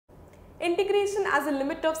integration as a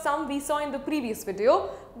limit of sum we saw in the previous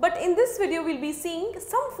video, but in this video we will be seeing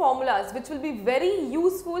some formulas which will be very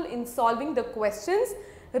useful in solving the questions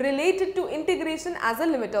related to integration as a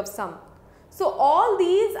limit of sum. So all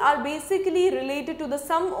these are basically related to the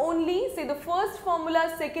sum only. Say the first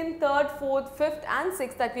formula, second, third, fourth, fifth and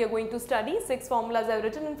sixth that we are going to study. 6 formulas I have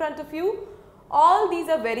written in front of you. All these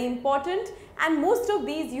are very important and most of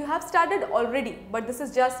these you have studied already, but this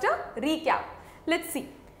is just a recap. Let's see.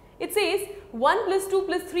 It says 1 plus 2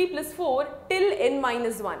 plus 3 plus 4 till n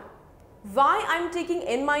minus 1. Why I am taking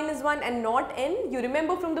n minus 1 and not n? You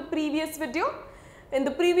remember from the previous video? In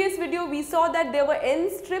the previous video we saw that there were n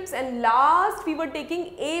strips and last we were taking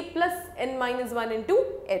a plus n minus 1 into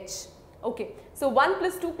h. Okay, so 1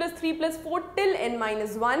 plus 2 plus 3 plus 4 till n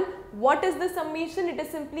minus 1. What is the summation? It is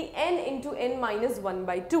simply n into n minus 1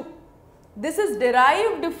 by 2. This is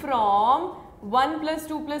derived from 1 plus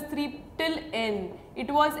 2 plus 3 till n. It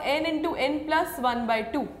was n into n plus 1 by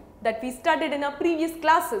 2 that we studied in our previous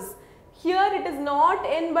classes. Here it is not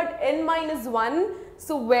n but n minus 1.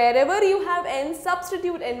 So wherever you have n,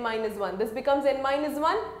 substitute n minus 1. This becomes n minus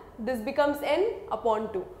 1. This becomes n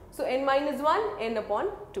upon 2. So n minus 1, n upon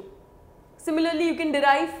 2. Similarly, you can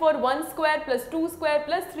derive for 1 square plus 2 square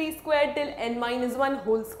plus 3 square till n minus 1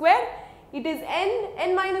 whole square. It is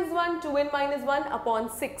n minus 1 to n minus 1 upon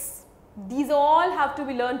 6. These all have to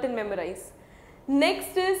be learnt and memorized.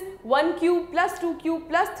 Next is 1 cube plus 2 cube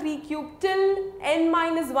plus 3 cube till n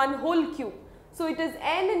minus 1 whole cube. So it is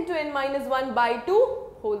n into n minus 1 by 2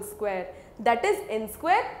 whole square. That is n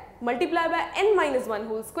square multiplied by n minus 1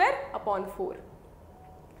 whole square upon 4.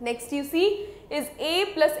 Next you see is a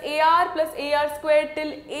plus ar square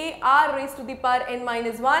till ar raised to the power n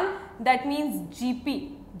minus 1. That means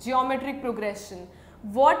GP, geometric progression.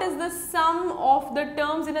 What is the sum of the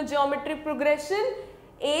terms in a geometric progression?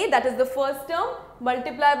 A, that is the first term,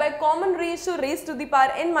 multiplied by common ratio raised to the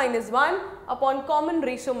power n minus 1 upon common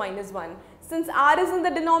ratio minus 1. Since r is in the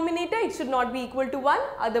denominator, it should not be equal to 1,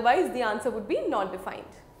 otherwise the answer would be not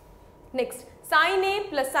defined. Next, sin a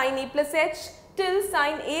plus h till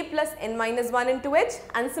sin a plus n minus 1 into h,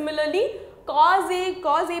 and similarly cos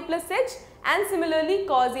a plus h, and similarly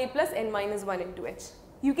cos a plus n minus 1 into h.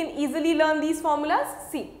 You can easily learn these formulas.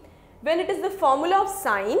 See, when it is the formula of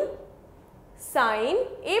sin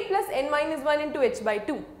a plus n minus 1 into h by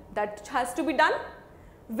 2, that has to be done.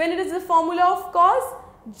 When it is the formula of cos,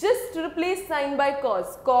 just replace sin by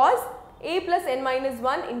cos a plus n minus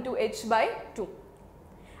 1 into h by 2.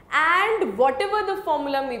 And whatever the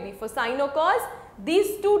formula may be for sin or cos,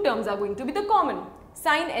 these two terms are going to be the common.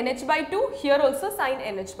 Sin nh by 2, here also sin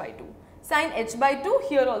nh by 2. Sin h by 2,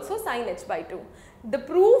 here also sin h by 2. The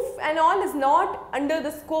proof and all is not under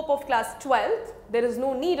the scope of class 12th. There is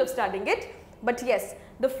no need of studying it. But yes,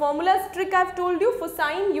 the formula's trick I have told you. For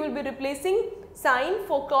sin you will be replacing sin,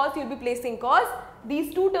 for cos you will be placing cos.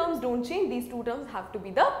 These two terms don't change, these two terms have to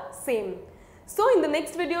be the same. So in the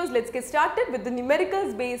next videos, let's get started with the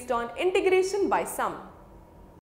numericals based on integration by sum.